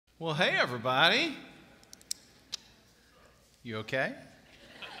Well, hey, everybody. You okay?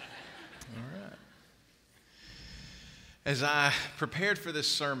 All right. As I prepared for this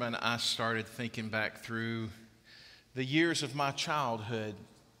sermon, I started thinking back through the years of my childhood,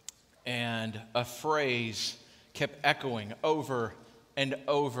 and a phrase kept echoing over and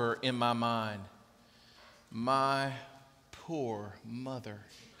over in my mind. My poor mother.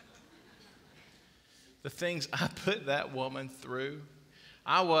 The things I put that woman through.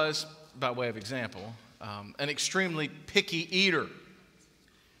 I was, by way of example, an extremely picky eater.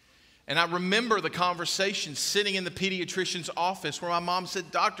 And I remember the conversation sitting in the pediatrician's office where my mom said,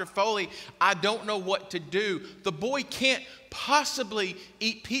 Dr. Foley, I don't know what to do. The boy can't possibly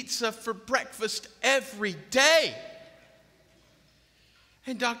eat pizza for breakfast every day.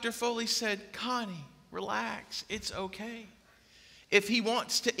 And Dr. Foley said, Connie, relax, it's okay. If he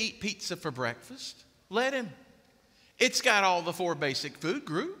wants to eat pizza for breakfast, let him. It's got all the 4 basic food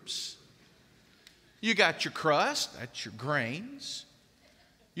groups. You got your crust, that's your grains.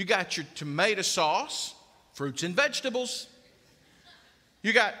 You got your tomato sauce, fruits and vegetables.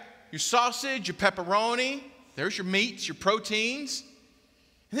 You got your sausage, your pepperoni, there's your meats, your proteins.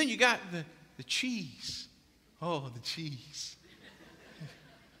 And then you got the cheese. Oh, the cheese.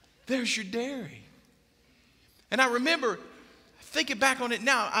 There's your dairy. And I remember thinking back on it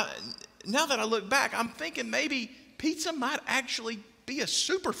now. Now that I look back, I'm thinking maybe pizza might actually be a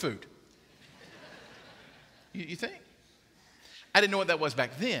superfood. You think? I didn't know what that was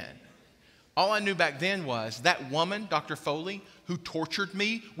back then. All I knew back then was that woman, Dr. Foley, who tortured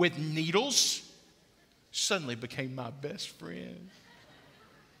me with needles, suddenly became my best friend.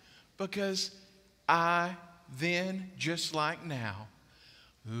 Because I then, just like now,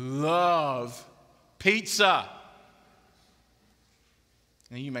 love pizza.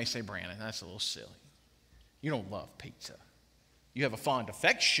 Now you may say, Brandon, that's a little silly. You don't love pizza. You have a fond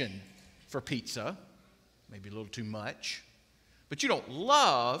affection for pizza, maybe a little too much, but you don't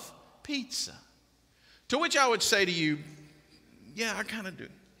love pizza. To which I would say to you, yeah, I kind of do.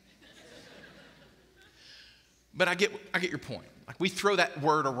 But I get your point. Like, we throw that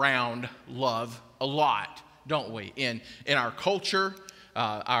word around, love, a lot, don't we? In our culture,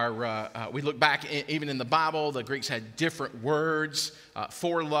 we look back even in the Bible, the Greeks had different words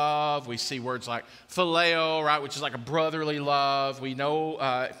for love. We see words like phileo, right, which is like a brotherly love. We know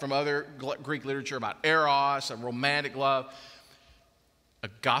from other Greek literature about eros, a romantic love.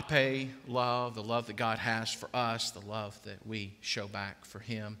 Agape love, the love that God has for us, the love that we show back for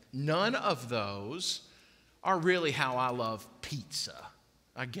Him. None of those are really how I love pizza.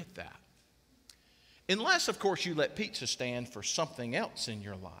 I get that. Unless, of course, you let pizza stand for something else in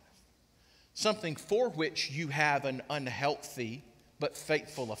your life. Something for which you have an unhealthy but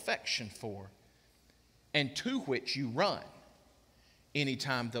faithful affection for, and to which you run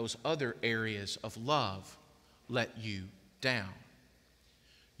anytime those other areas of love let you down.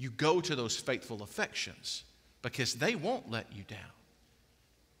 You go to those faithful affections because they won't let you down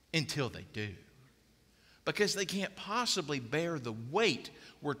until they do. Because they can't possibly bear the weight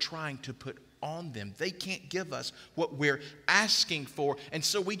we're trying to put on them. They can't give us what we're asking for. And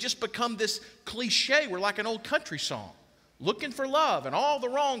so we just become this cliche. We're like an old country song, looking for love in all the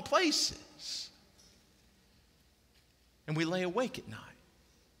wrong places. And we lay awake at night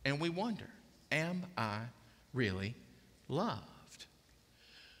and we wonder, am I really loved?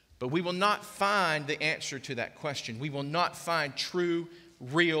 But we will not find the answer to that question. We will not find true,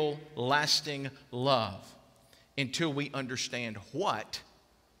 real, lasting love until we understand what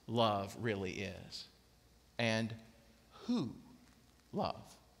love really is and who love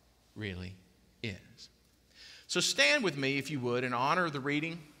really is. So stand with me, if you would, in honor of the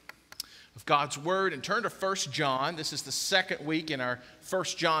reading of God's Word, and turn to 1 John. This is the second week in our 1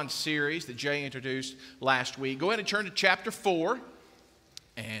 John series that Jay introduced last week. Go ahead and turn to chapter 4.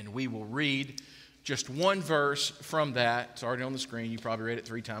 And we will read just one verse from that. It's already on the screen. You probably read it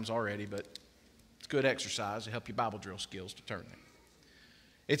 3 times already, but it's good exercise to help your Bible drill skills to turn there.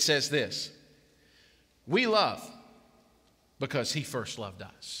 It says this: we love because He first loved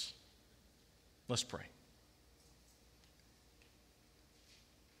us. Let's pray.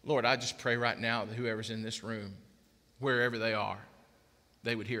 Lord, I just pray right now that whoever's in this room, wherever they are,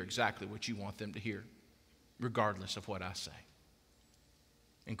 they would hear exactly what You want them to hear, regardless of what I say.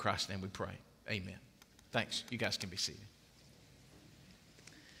 In Christ's name we pray. Amen. Thanks. You guys can be seated.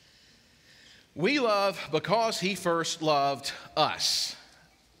 We love because He first loved us.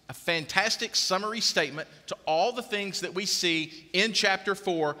 a fantastic summary statement to all the things that we see in chapter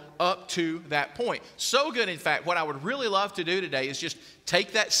 4 up to that point. So good, in fact, what I would really love to do today is just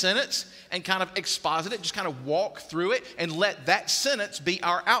take that sentence and kind of exposit it, just kind of walk through it and let that sentence be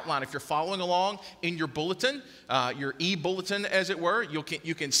our outline. If you're following along in your bulletin, your e-bulletin as it were, you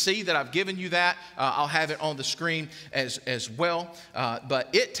can see that I've given you that. I'll have it on the screen as well. But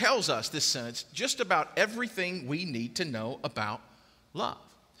it tells us, this sentence, just about everything we need to know about love.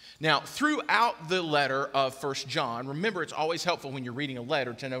 Now, throughout the letter of 1 John, remember it's always helpful when you're reading a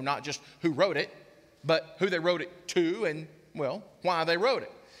letter to know not just who wrote it, but who they wrote it to and, well, why they wrote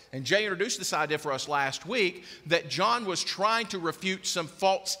it. And Jay introduced this idea for us last week that John was trying to refute some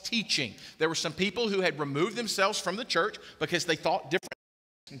false teaching. There were some people who had removed themselves from the church because they thought differently.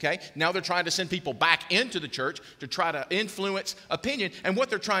 Okay, now they're trying to send people back into the church to try to influence opinion. And what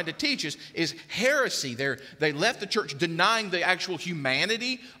they're trying to teach is heresy. They left the church denying the actual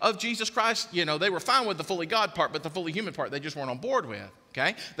humanity of Jesus Christ. You know, they were fine with the fully God part, but the fully human part they just weren't on board with.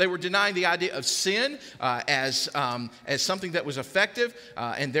 Okay, they were denying the idea of sin as something that was effective,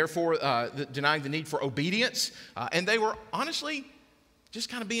 and therefore denying the need for obedience. And they were honestly just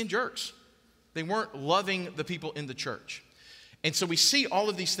kind of being jerks. They weren't loving the people in the church. And so we see all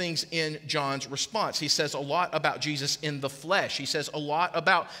of these things in John's response. He says a lot about Jesus in the flesh. He says a lot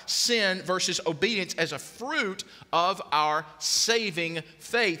about sin versus obedience as a fruit of our saving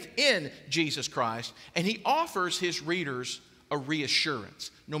faith in Jesus Christ. And he offers his readers a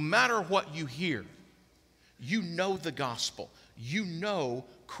reassurance. No matter what you hear, you know the gospel. You know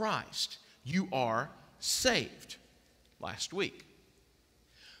Christ. You are saved. Last week.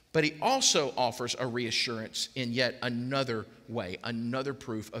 But he also offers a reassurance in yet another way, another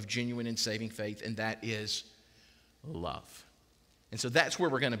proof of genuine and saving faith, and that is love. And so that's where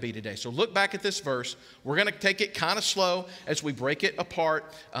we're going to be today. So look back at this verse. We're going to take it kind of slow as we break it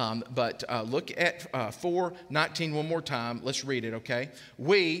apart, but look at 4:19 one more time. Let's read it, okay?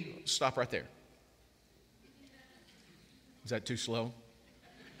 Stop right there. Is that too slow?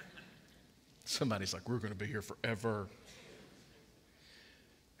 Somebody's like, we're going to be here forever.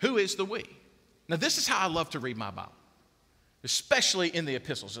 Who is the we? Now, this is how I love to read my Bible, especially in the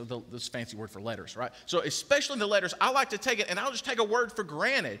epistles, this fancy word for letters, right? So especially in the letters, I like to take it, and I'll just take a word for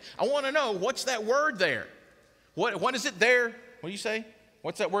granted. I want to know, what's that word there? What is it there? What do you say?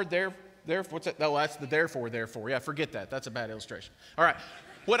 What's that word there? What's that? Oh, that's the therefore. Yeah, forget that. That's a bad illustration. All right.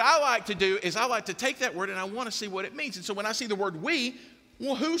 What I like to do is I like to take that word, and I want to see what it means. And so when I see the word we,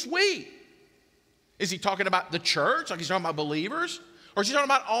 well, who's we? Is he talking about the church? Like he's talking about believers? Or is he talking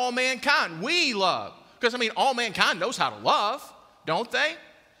about all mankind? We love. Because, all mankind knows how to love, don't they?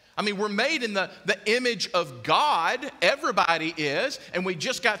 We're made in the image of God. Everybody is. And we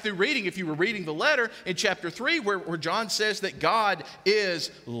just got through reading, if you were reading the letter, in chapter 3, where John says that God is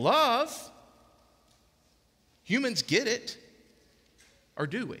love. Humans get it. Or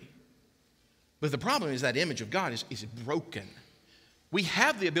do we? But the problem is that image of God is broken. We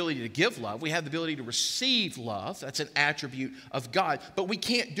have the ability to give love. We have the ability to receive love. That's an attribute of God. But we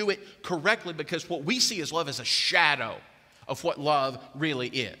can't do it correctly because what we see as love is a shadow of what love really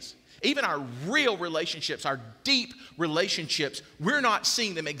is. Even our real relationships, our deep relationships, we're not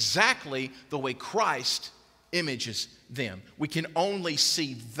seeing them exactly the way Christ images them. We can only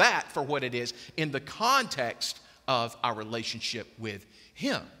see that for what it is in the context of our relationship with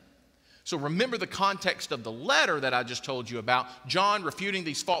Him. So remember the context of the letter that I just told you about, John refuting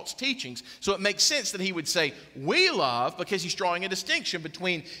these false teachings. So it makes sense that he would say, we love, because he's drawing a distinction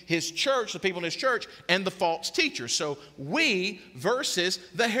between his church, the people in his church, and the false teachers. So we versus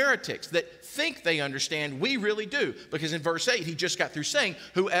the heretics that think they understand, we really do. Because in verse 8, he just got through saying,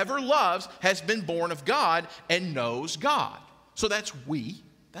 whoever loves has been born of God and knows God. So that's we,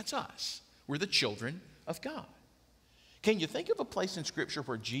 that's us. We're the children of God. Can you think of a place in Scripture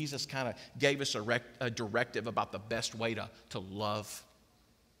where Jesus kind of gave us a directive about the best way to love?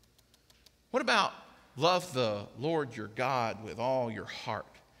 What about love the Lord your God with all your heart,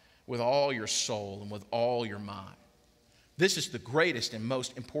 with all your soul, and with all your mind? This is the greatest and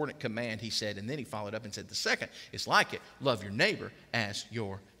most important command, he said. And then he followed up and said the second is like it. Love your neighbor as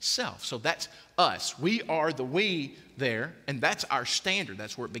yourself. So that's us. We are the we there, and that's our standard.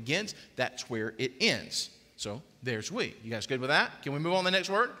 That's where it begins. That's where it ends. So there's we. You guys good with that? Can we move on to the next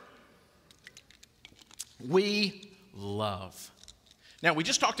word? We love. Now, we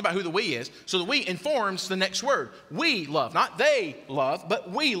just talked about who the we is, so the we informs the next word. We love, not they love, but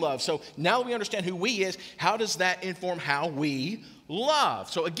we love. So now that we understand who we is, how does that inform how we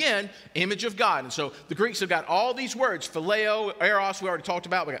love? So again, image of God. And so the Greeks have got all these words, phileo, eros, we already talked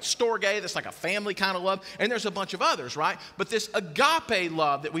about. We got storge, that's like a family kind of love. And there's a bunch of others, right? But this agape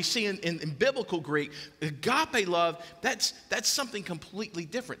love that we see in biblical Greek, agape love, that's something completely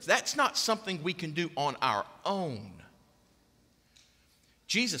different. That's not something we can do on our own.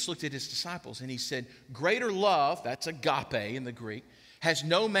 Jesus looked at his disciples and he said, greater love, that's agape in the Greek, has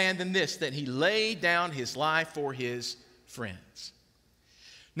no man than this, that he laid down his life for his friends.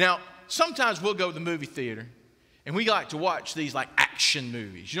 Now, sometimes we'll go to the movie theater and we like to watch these like action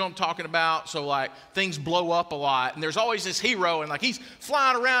movies. You know what I'm talking about? So like things blow up a lot and there's always this hero and like he's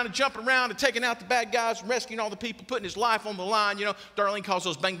flying around and jumping around and taking out the bad guys and rescuing all the people, putting his life on the line. You know, Darlene calls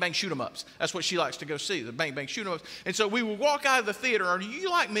those bang bang shoot 'em ups. That's what she likes to go see, the bang bang shoot 'em ups. And so we will walk out of the theater, or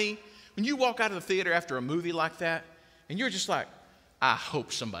you like me, when you walk out of the theater after a movie like that and you're just like, I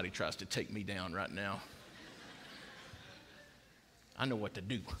hope somebody tries to take me down right now. I know what to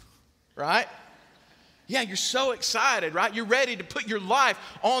do, right? Yeah, you're so excited, right? You're ready to put your life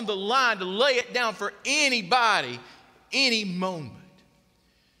on the line, to lay it down for anybody, any moment.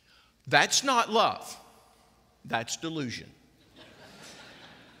 That's not love. That's delusion.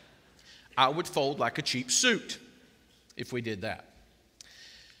 I would fold like a cheap suit if we did that.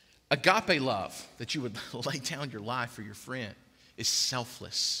 Agape love, that you would lay down your life for your friend, is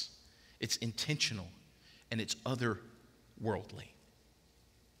selfless, it's intentional, and it's otherworldly.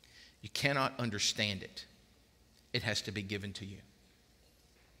 You cannot understand it. It has to be given to you.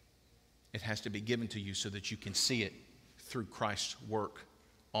 It has to be given to you so that you can see it through Christ's work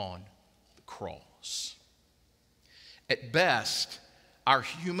on the cross. At best, our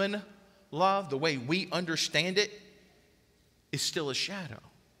human love, the way we understand it, is still a shadow.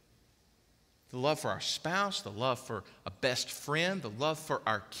 The love for our spouse, the love for a best friend, the love for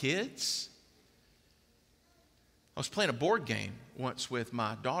our kids. I was playing a board game once with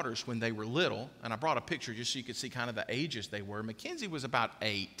my daughters when they were little, and I brought a picture just so you could see kind of the ages they were. Mackenzie was about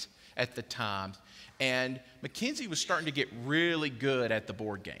 8 at the time, and Mackenzie was starting to get really good at the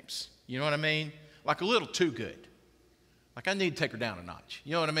board games. You know what I mean? Like a little too good. Like I need to take her down a notch.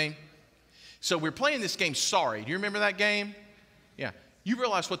 You know what I mean? So we're playing this game, Sorry. Do you remember that game? Yeah. You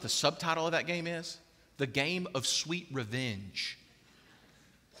realize what the subtitle of that game is? The Game of Sweet Revenge.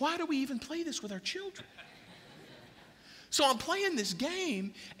 Why do we even play this with our children? So I'm playing this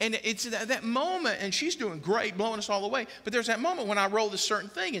game, and it's that moment, and she's doing great, blowing us all away. But there's that moment when I roll this certain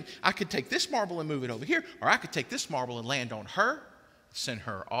thing, and I could take this marble and move it over here, or I could take this marble and land on her, send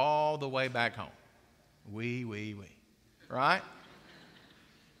her all the way back home. Wee. Right?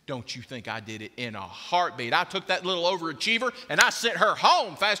 Don't you think I did it in a heartbeat? I took that little overachiever, and I sent her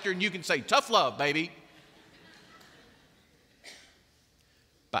home faster than you can say, tough love, baby.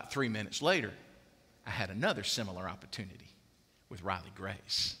 About 3 minutes later, I had another similar opportunity with Riley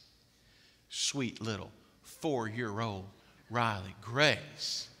Grace. Sweet little 4-year-old Riley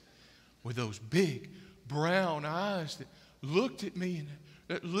Grace with those big brown eyes that looked at me and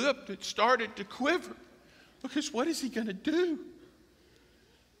that lip that started to quiver. Because what is he going to do?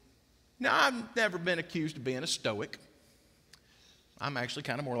 Now, I've never been accused of being a stoic. I'm actually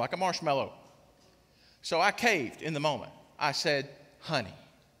kind of more like a marshmallow. So I caved in the moment. I said, honey,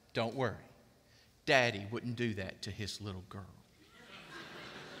 don't worry. Daddy wouldn't do that to his little girl.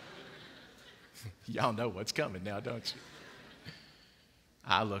 Y'all know what's coming now, don't you?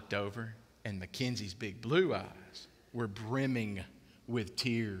 I looked over, and Mackenzie's big blue eyes were brimming with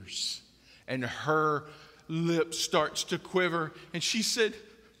tears. And her lip starts to quiver, and she said,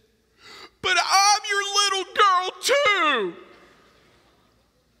 but I'm your little girl too.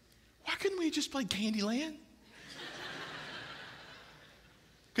 Why couldn't we just play Candyland?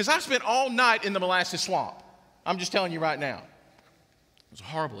 Because I spent all night in the molasses swamp. I'm just telling you right now. It was a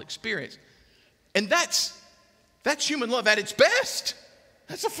horrible experience. And that's human love at its best.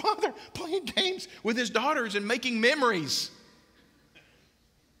 That's a father playing games with his daughters and making memories.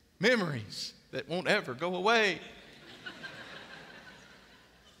 Memories that won't ever go away.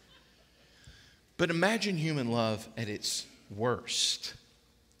 But imagine human love at its worst,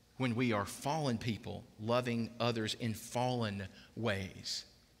 when we are fallen people loving others in fallen ways.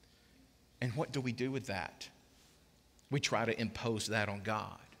 And what do we do with that? We try to impose that on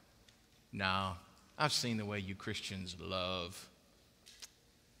God. No, I've seen the way you Christians love.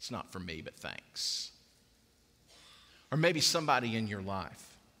 It's not for me, but thanks. Or maybe somebody in your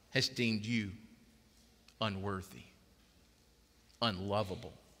life has deemed you unworthy,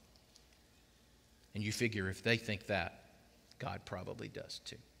 unlovable. And you figure if they think that, God probably does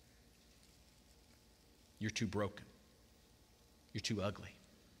too. You're too broken. You're too ugly.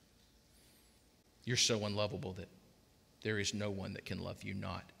 You're so unlovable that there is no one that can love you,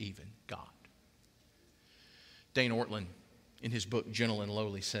 not even God. Dane Ortlund, in his book Gentle and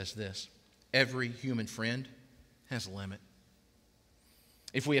Lowly, says this: every human friend has a limit.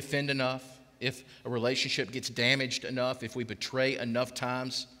 If we offend enough, if a relationship gets damaged enough, if we betray enough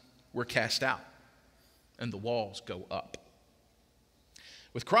times, we're cast out and the walls go up.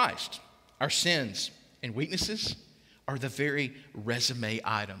 With Christ, our sins and weaknesses are the very resume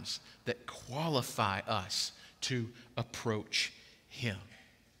items that qualify us to approach Him.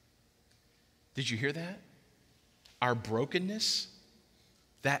 Did you hear that? Our brokenness,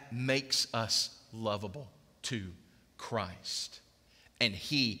 that makes us lovable to Christ. And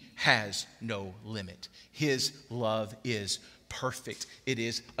He has no limit. His love is perfect. It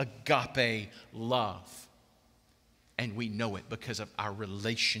is agape love. And we know it because of our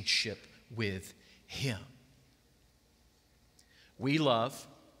relationship with Him. We love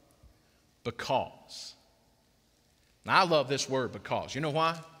because. Now, I love this word because. You know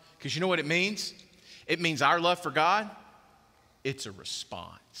why? Because you know what it means? It means our love for God, it's a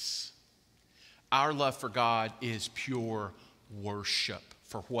response. Our love for God is pure worship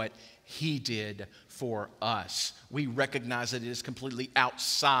for what He did for us. We recognize that it is completely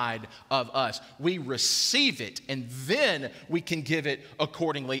outside of us. We receive it, and then we can give it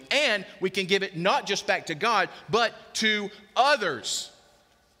accordingly. And we can give it not just back to God, but to others.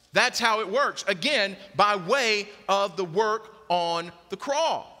 That's how it works. Again, by way of the work on the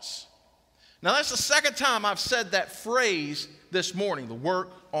cross. Now, that's the second time I've said that phrase this morning, the work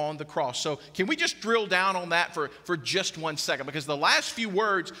on the cross. So can we just drill down on that for just 1 second? Because the last few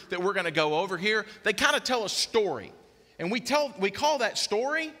words that we're going to go over here, they kind of tell a story. And we call that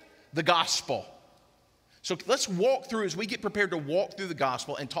story the gospel. So let's walk through, as we get prepared to walk through the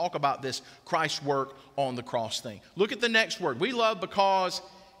gospel and talk about this Christ's work on the cross thing. Look at the next word. We love because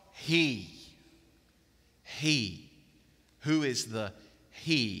He. Who is the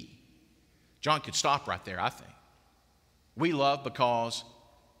He? John could stop right there, I think. We love because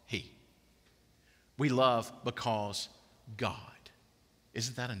He. We love because God.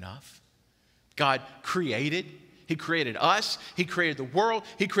 Isn't that enough? God created. He created us. He created the world.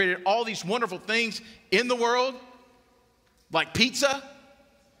 He created all these wonderful things in the world, like pizza,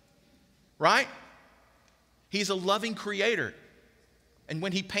 right? He's a loving creator. And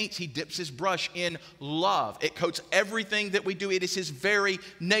when He paints, He dips His brush in love. It coats everything that we do. It is His very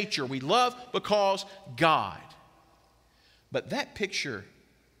nature. We love because God. But that picture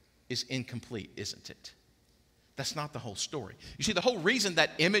is incomplete, isn't it? That's not the whole story. You see, the whole reason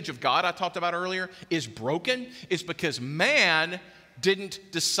that image of God I talked about earlier is broken is because man didn't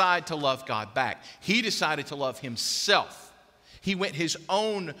decide to love God back. He decided to love himself. He went his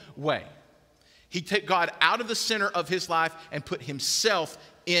own way. He took God out of the center of his life and put himself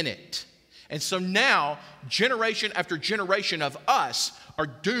in it. And so now, generation after generation of us are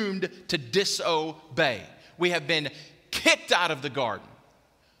doomed to disobey. We have been kicked out of the garden.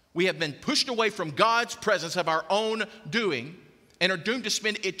 We have been pushed away from God's presence of our own doing and are doomed to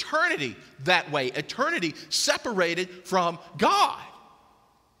spend eternity that way, eternity separated from God.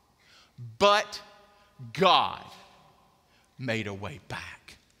 But God made a way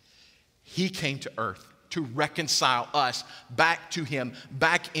back. He came to earth to reconcile us back to Him,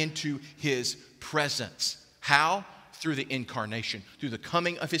 back into His presence. How? Through the incarnation, through the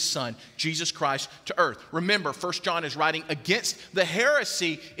coming of His Son, Jesus Christ, to earth. Remember, 1 John is writing against the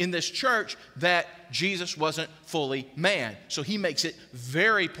heresy in this church that Jesus wasn't fully man. So he makes it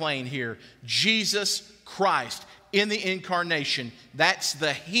very plain here. Jesus Christ in the incarnation, that's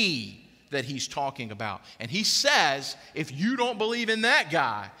the He that he's talking about. And he says, if you don't believe in that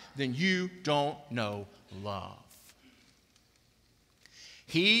guy, then you don't know love.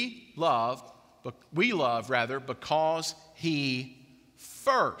 We love because He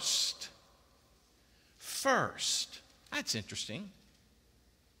first. First. That's interesting.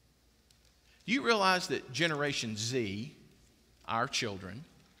 Do you realize that Generation Z, our children,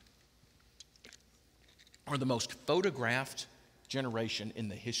 are the most photographed generation in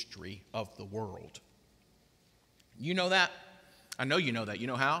the history of the world? You know that? I know you know that. You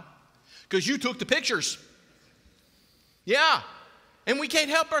know how? Because you took the pictures. Yeah. And we can't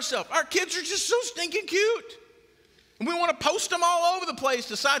help ourselves. Our kids are just so stinking cute. And we want to post them all over the place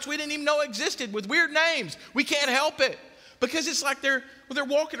to sites we didn't even know existed with weird names. We can't help it. Because it's like they're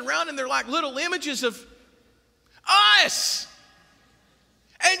walking around and they're like little images of us.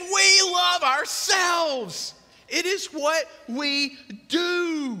 And we love ourselves. It is what we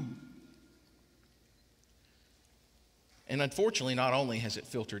do. And unfortunately, not only has it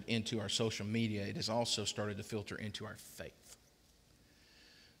filtered into our social media, it has also started to filter into our faith.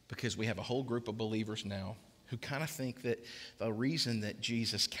 Because we have a whole group of believers now who kind of think that the reason that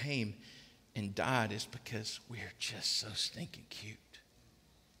Jesus came and died is because we're just so stinking cute.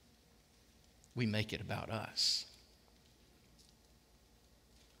 We make it about us.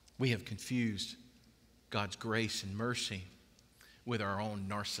 We have confused God's grace and mercy with our own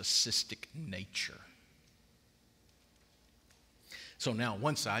narcissistic nature. So now on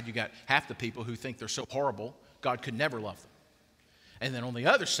one side, you got half the people who think they're so horrible, God could never love them. And then on the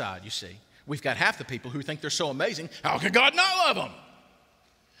other side, you see, we've got half the people who think they're so amazing, how could God not love them?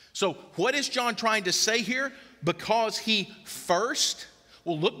 So what is John trying to say here? Because he first,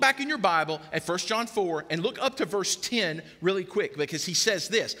 well, look back in your Bible at 1 John 4 and look up to verse 10 really quick, because he says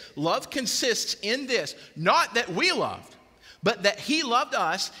this: love consists in this, not that we loved, but that he loved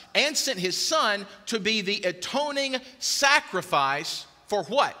us and sent his Son to be the atoning sacrifice for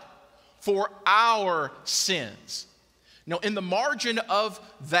what? For our sins. Now, in the margin of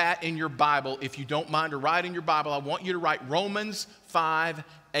that in your Bible, if you don't mind to write in your Bible, I want you to write Romans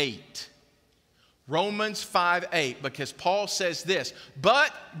 5:8. Romans 5:8, because Paul says this: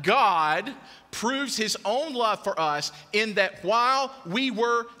 but God proves his own love for us in that while we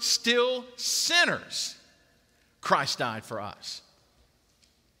were still sinners, Christ died for us.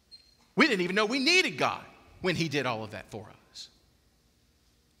 We didn't even know we needed God when he did all of that for us.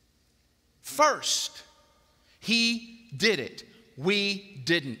 First, he did it. We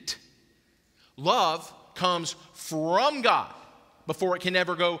didn't. Love comes from God before it can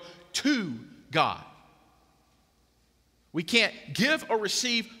ever go to God. We can't give or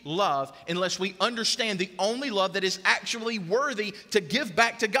receive love unless we understand the only love that is actually worthy to give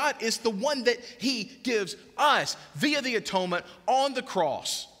back to God is the one that he gives us via the atonement on the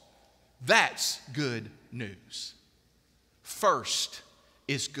cross. That's good news. First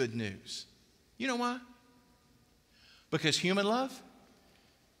is good news. You know why? Because human love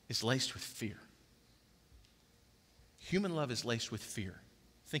is laced with fear. Human love is laced with fear.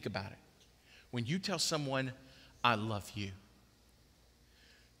 Think about it. When you tell someone, I love you,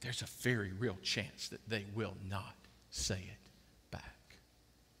 there's a very real chance that they will not say it back.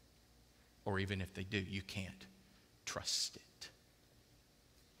 Or even if they do, you can't trust it.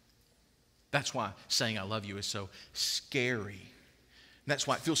 That's why saying I love you is so scary. And that's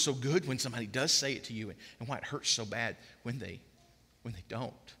why it feels so good when somebody does say it to you, and why it hurts so bad when they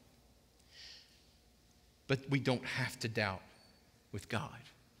don't. But we don't have to doubt with God,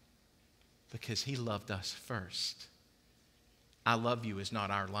 because he loved us first. I love you is not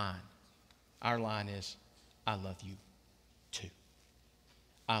our line. Our line is, I love you too.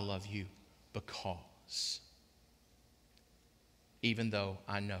 I love you because. Even though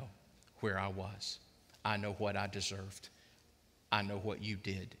I know where I was, I know what I deserved, I know what you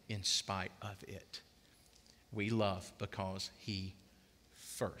did in spite of it. We love because he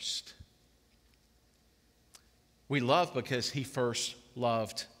first. We love because he first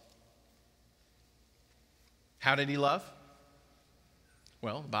loved. How did he love?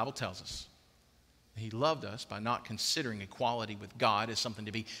 Well, the Bible tells us. He loved us by not considering equality with God as something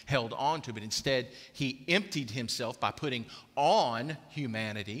to be held on to, but instead he emptied himself by putting on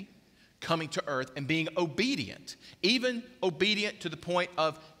humanity, coming to earth and being obedient, even obedient to the point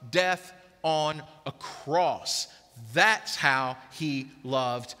of death on a cross. That's how he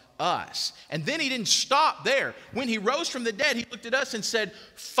loved us. And then he didn't stop there. When he rose from the dead, he looked at us and said,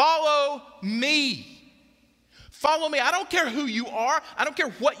 follow me. Follow me. I don't care who you are. I don't care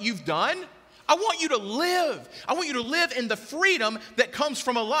what you've done. I want you to live. I want you to live in the freedom that comes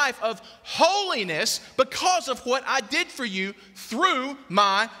from a life of holiness because of what I did for you through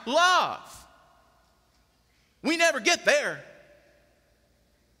my love. We never get there.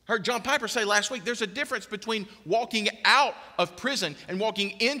 Heard John Piper say last week, there's a difference between walking out of prison and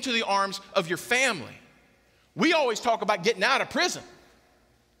walking into the arms of your family. We always talk about getting out of prison.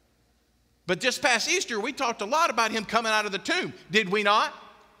 But just past Easter, we talked a lot about him coming out of the tomb. Did we not?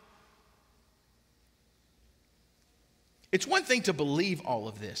 It's one thing to believe all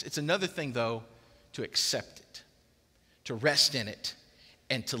of this. It's another thing, though, to accept it, to rest in it,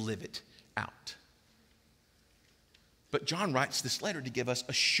 and to live it out. But John writes this letter to give us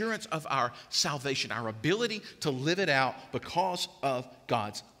assurance of our salvation, our ability to live it out because of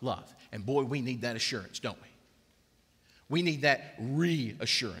God's love. And boy, we need that assurance, don't we? We need that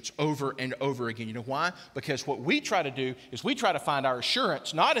reassurance over and over again. You know why? Because what we try to do is we try to find our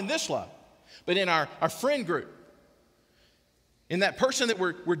assurance, not in this love, but in our friend group, in that person that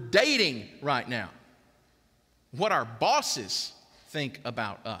we're dating right now, what our bosses think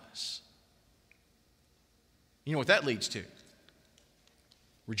about us. You know what that leads to?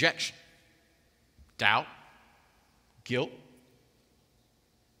 Rejection, doubt, guilt.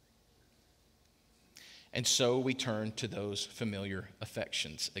 And so we turn to those familiar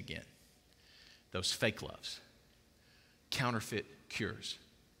affections again, those fake loves, counterfeit cures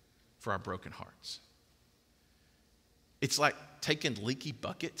for our broken hearts. It's like taking leaky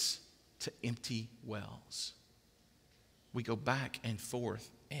buckets to empty wells. We go back and forth,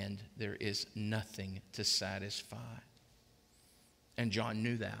 and there is nothing to satisfy. And John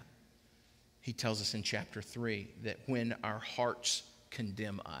knew that. He tells us in chapter 3 that when our hearts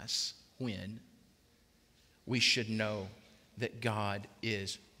condemn us, we should know that God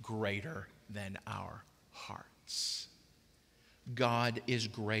is greater than our hearts. God is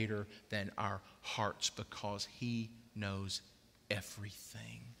greater than our hearts because He knows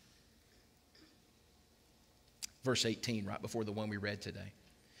everything. Verse 18, right before the one we read today,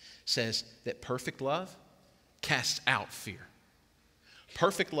 says that perfect love casts out fear.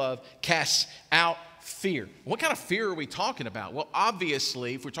 Perfect love casts out fear. What kind of fear are we talking about? Well,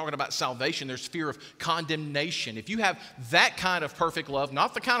 obviously, if we're talking about salvation, there's fear of condemnation. If you have that kind of perfect love,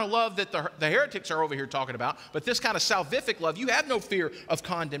 not the kind of love that the heretics are over here talking about, but this kind of salvific love, you have no fear of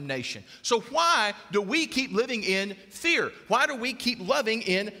condemnation. So why do we keep living in fear? Why do we keep loving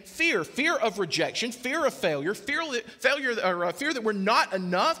in fear? Fear of rejection, fear of failure, fear that we're not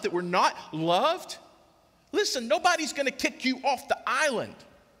enough, that we're not loved. Listen, nobody's going to kick you off the island.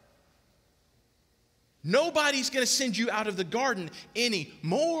 Nobody's going to send you out of the garden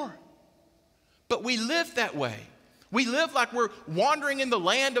anymore. But we live that way. We live like we're wandering in the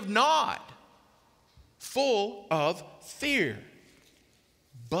land of Nod, full of fear.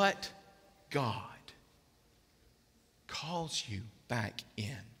 But God calls you back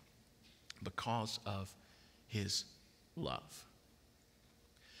in because of His love.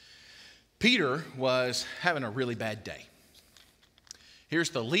 Peter was having a really bad day.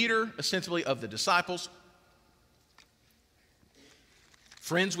 Here's the leader, ostensibly, of the disciples,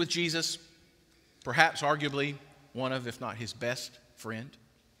 friends with Jesus, perhaps arguably one of, if not his best friend.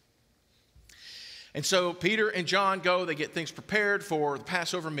 And so Peter and John go, they get things prepared for the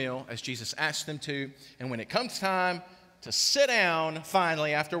Passover meal as Jesus asked them to. And when it comes time to sit down,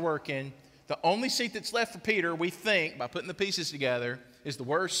 finally, after working, the only seat that's left for Peter, we think, by putting the pieces together, is the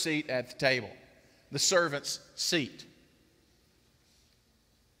worst seat at the table, the servant's seat.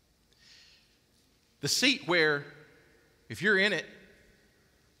 The seat where, if you're in it,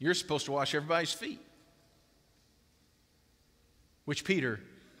 you're supposed to wash everybody's feet, which Peter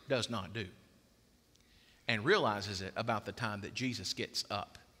does not do, and realizes it about the time that Jesus gets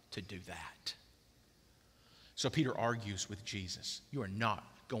up to do that. So Peter argues with Jesus, "You are not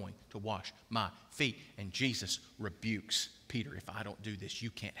going to wash my feet." And Jesus rebukes Peter, "If I don't do this,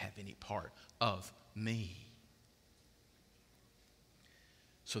 you can't have any part of me."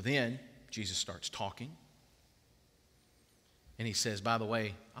 So then Jesus starts talking. And He says, "By the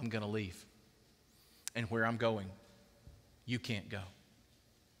way, I'm going to leave. And where I'm going, you can't go."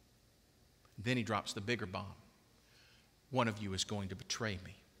 Then He drops the bigger bomb. "One of you is going to betray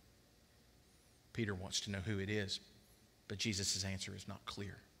me." Peter wants to know who it is, but Jesus' answer is not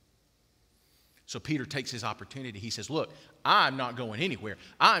clear. So Peter takes his opportunity. He says, "Look, I'm not going anywhere.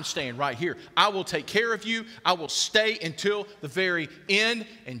 I'm staying right here. I will take care of you. I will stay until the very end."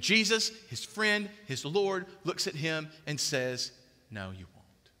 And Jesus, his friend, his Lord, looks at him and says, "No, you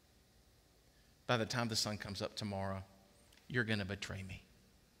won't. By the time the sun comes up tomorrow, you're going to betray me.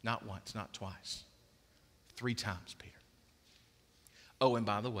 Not once, not twice. 3 times, Peter. Oh, and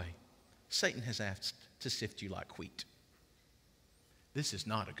by the way, Satan has asked to sift you like wheat." This is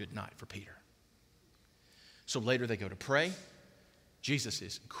not a good night for Peter. So later they go to pray. Jesus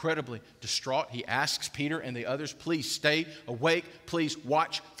is incredibly distraught. He asks Peter and the others, "Please stay awake. Please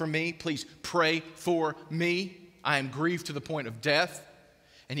watch for me. Please pray for me. I am grieved to the point of death."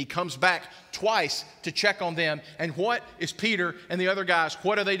 And he comes back twice to check on them. And what is Peter and the other guys,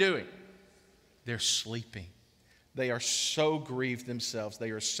 what are they doing? They're sleeping. They are so grieved themselves. They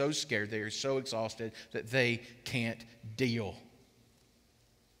are so scared. They are so exhausted that they can't deal.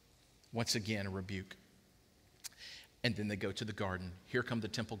 Once again, a rebuke. And then they go to the garden. Here come the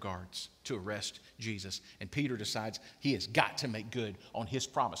temple guards to arrest Jesus. And Peter decides he has got to make good on his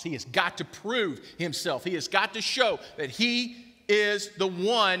promise. He has got to prove himself. He has got to show that he is the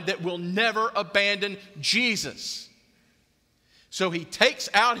one that will never abandon Jesus. So he takes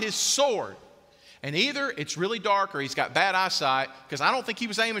out his sword. And either it's really dark or he's got bad eyesight, because I don't think he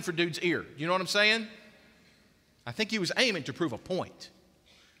was aiming for dude's ear. You know what I'm saying? I think he was aiming to prove a point.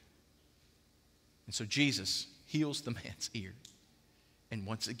 And so Jesus heals the man's ear and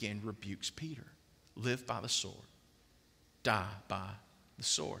once again rebukes Peter. live by the sword, die by the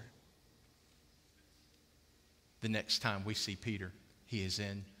sword. The next time we see Peter, he is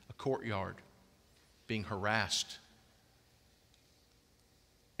in a courtyard being harassed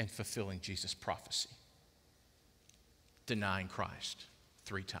and fulfilling Jesus' prophecy, denying Christ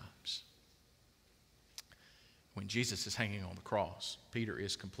 3 times. When Jesus is hanging on the cross, Peter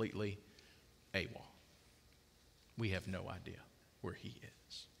is completely AWOL. We have no idea where he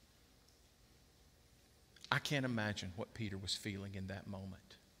is. I can't imagine what Peter was feeling in that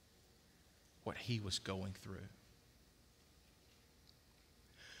moment, what he was going through.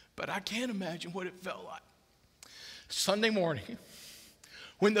 But I can't imagine what it felt like Sunday morning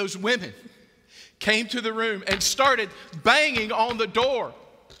when those women came to the room and started banging on the door.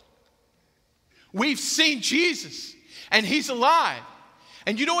 We've seen Jesus, and he's alive.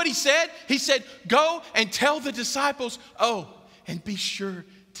 And you know what he said? He said, go and tell the disciples, and be sure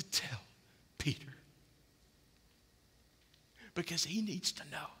to tell Peter. Because he needs to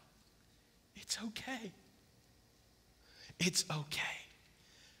know it's okay. It's okay.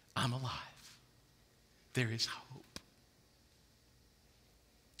 I'm alive. There is hope.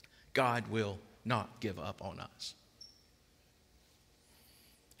 God will not give up on us.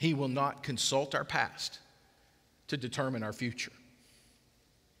 He will not consult our past to determine our future.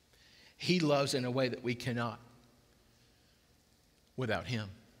 He loves in a way that we cannot without him.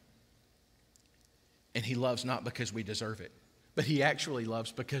 And he loves not because we deserve it, but he actually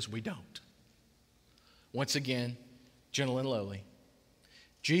loves because we don't. Once again, gentle and lowly.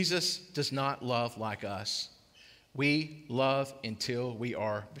 Jesus does not love like us. We love until we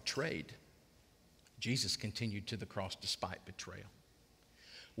are betrayed. Jesus continued to the cross despite betrayal.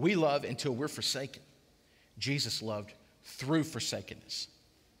 We love until we're forsaken. Jesus loved through forsakenness.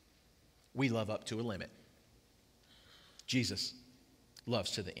 We love up to a limit. Jesus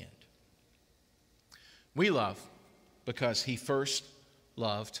loves to the end. We love because he first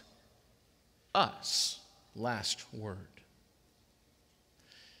loved us. Last word.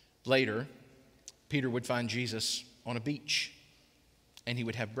 Later, Peter would find Jesus on a beach, and he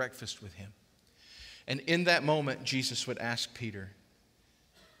would have breakfast with him. And in that moment, Jesus would ask Peter,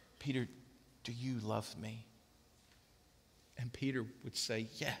 Peter, do you love me? And Peter would say,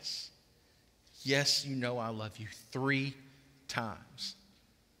 yes. Yes, you know I love you. 3 times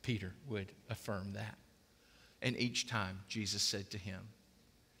Peter would affirm that. And each time Jesus said to him,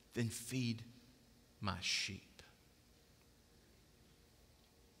 then feed my sheep.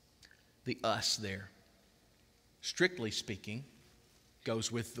 The us there, strictly speaking,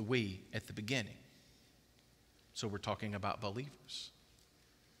 goes with the we at the beginning. So we're talking about believers.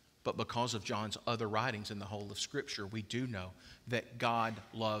 But because of John's other writings in the whole of Scripture, we do know that God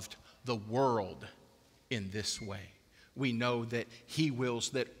loved the world in this way. We know that he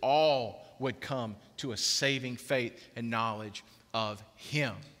wills that all would come to a saving faith and knowledge of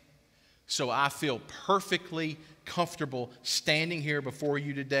him. So I feel perfectly comfortable standing here before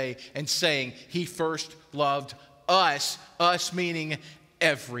you today and saying he first loved us, us meaning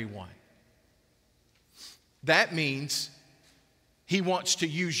everyone. That means he wants to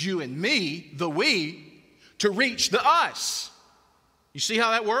use you and me, the we, to reach the us. You see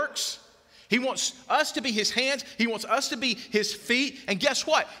how that works? He wants us to be his hands. He wants us to be his feet. And guess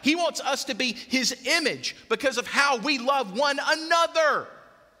what? He wants us to be his image because of how we love one another.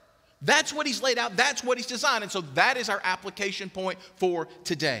 That's what he's laid out. That's what he's designed. And so that is our application point for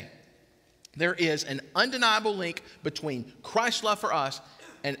today. There is an undeniable link between Christ's love for us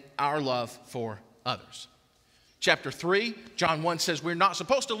and our love for others. Chapter 3, John 1 says we're not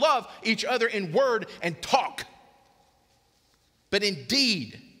supposed to love each other in word and talk, but in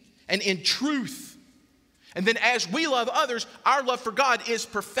deed and in truth. And then as we love others, our love for God is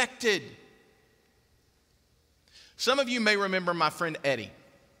perfected. Some of you may remember my friend Eddie.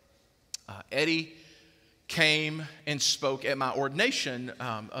 Eddie came and spoke at my ordination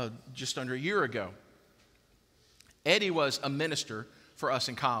just under a year ago. Eddie was a minister for us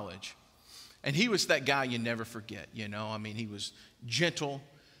in college. And he was that guy you never forget, you know. I mean, he was gentle.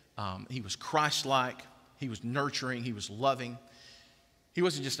 He was Christ-like. He was nurturing. He was loving. He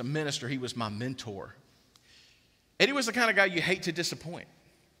wasn't just a minister. He was my mentor. Eddie was the kind of guy you hate to disappoint.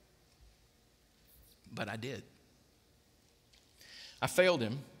 But I did. I failed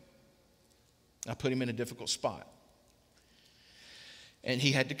him. I put him in a difficult spot. And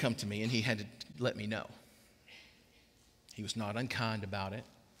he had to come to me and he had to let me know. He was not unkind about it,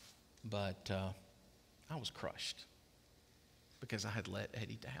 but I was crushed because I had let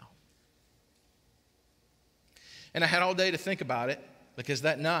Eddie down. And I had all day to think about it because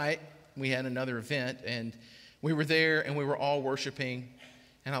that night we had another event and we were there and we were all worshiping.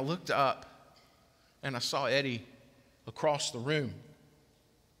 And I looked up and I saw Eddie across the room,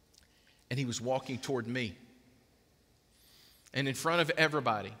 and he was walking toward me. And in front of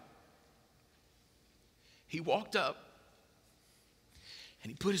everybody, he walked up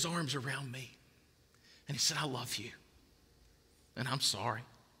and he put his arms around me and he said, "I love you, and I'm sorry."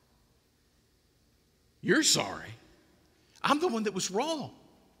 "You're sorry? I'm the one that was wrong."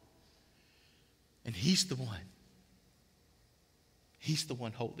 And he's the one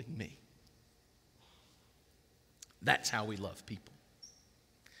holding me. That's how we love people.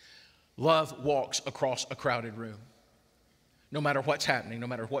 Love walks across a crowded room, no matter what's happening, no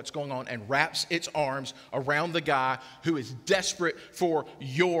matter what's going on, and wraps its arms around the guy who is desperate for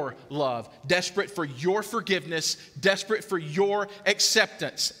your love, desperate for your forgiveness, desperate for your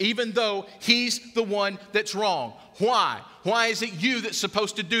acceptance, even though he's the one that's wrong. Why? Why is it you that's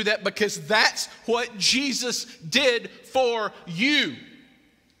supposed to do that? Because that's what Jesus did for you.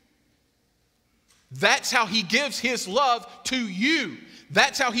 That's how he gives his love to you.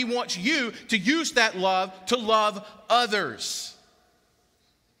 That's how he wants you to use that love to love others.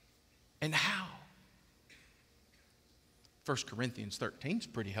 And how? 1 Corinthians 13 is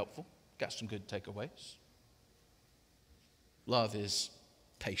pretty helpful. Got some good takeaways. Love is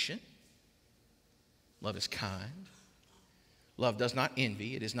patient. Love is kind. Love does not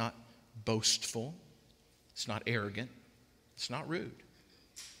envy. It is not boastful. It's not arrogant. It's not rude.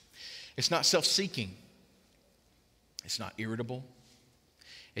 It's not self-seeking. It's not irritable.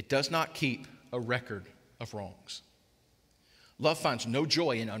 It does not keep a record of wrongs. Love finds no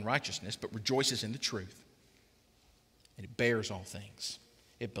joy in unrighteousness, but rejoices in the truth. And it bears all things.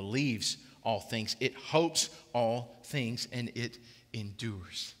 It believes all things. It hopes all things. And it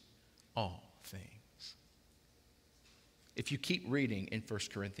endures all things. If you keep reading in 1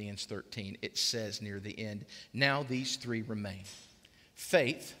 Corinthians 13, it says near the end, now these three remain: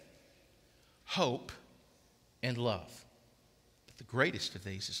 faith, hope, and love. But the greatest of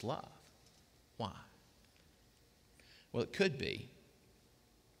these is love. Why? Well, it could be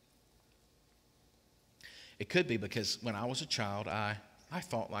because when I was a child, I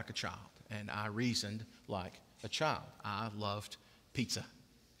thought like a child, and I reasoned like a child. I loved pizza,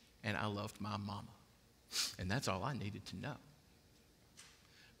 and I loved my mama, and that's all I needed to know.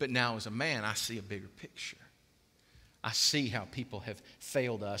 But now as a man, I see a bigger picture. I see how people have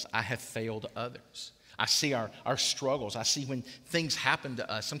failed us. I have failed others. I see our struggles. I see when things happen to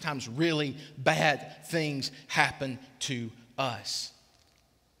us. Sometimes really bad things happen to us.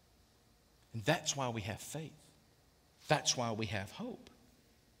 And that's why we have faith. That's why we have hope.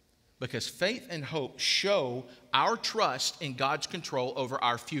 Because faith and hope show our trust in God's control over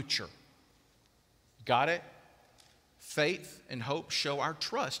our future. Got it? Faith and hope show our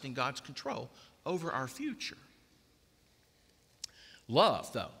trust in God's control over our future.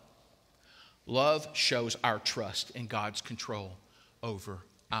 Love, though. Love shows our trust in God's control over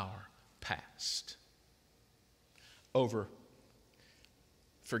our past, over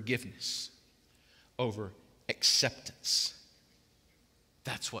forgiveness, over acceptance.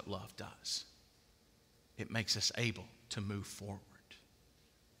 That's what love does. It makes us able to move forward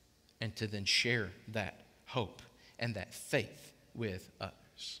and to then share that hope and that faith with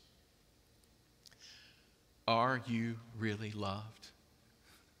others. Are you really loved?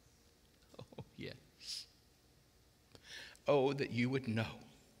 Oh, yes. Oh, that you would know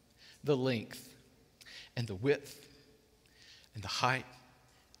the length and the width and the height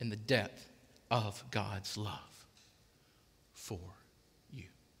and the depth of God's love for you.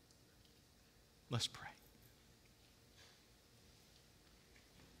 Let's pray.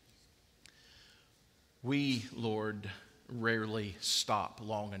 We, Lord, rarely stop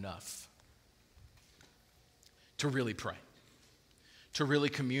long enough to really pray, to really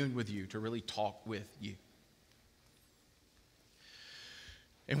commune with you, to really talk with you.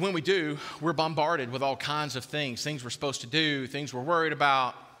 And when we do, we're bombarded with all kinds of things we're supposed to do, things we're worried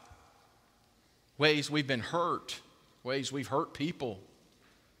about, ways we've been hurt, ways we've hurt people.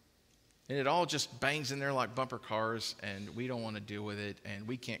 And it all just bangs in there like bumper cars, and we don't want to deal with it, and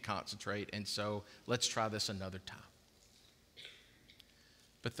we can't concentrate, and so let's try this another time.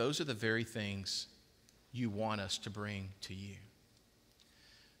 But those are the very things you want us to bring to you.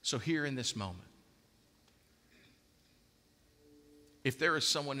 So here in this moment, if there is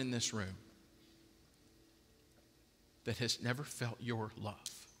someone in this room that has never felt your love,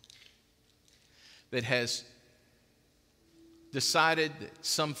 that has decided that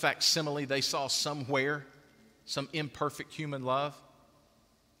some facsimile they saw somewhere, some imperfect human love,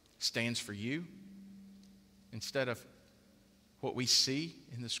 stands for you instead of what we see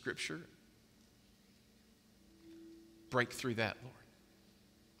in the Scripture, break through that, Lord.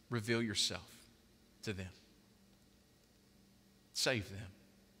 Reveal yourself. to them. Save them.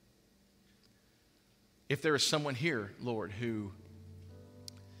 If there is someone here, Lord, who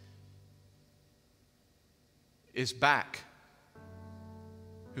is back,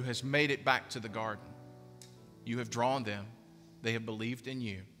 who has made it back to the garden, you have drawn them, they have believed in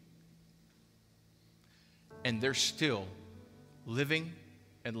you, and they're still living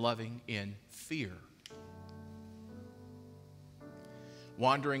and loving in fear,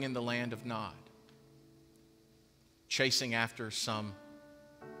 wandering in the land of Nod, chasing after some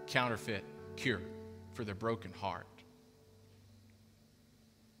counterfeit cure for their broken heart.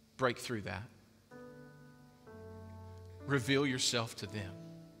 Break through that. Reveal yourself to them,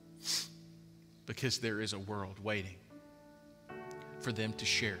 because there is a world waiting for them to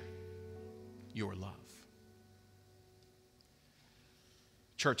share your love.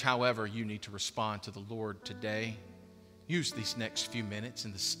 Church, however you need to respond to the Lord today, use these next few minutes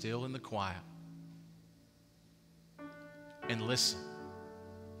in the still and the quiet and listen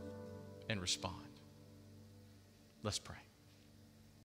and respond. Let's pray.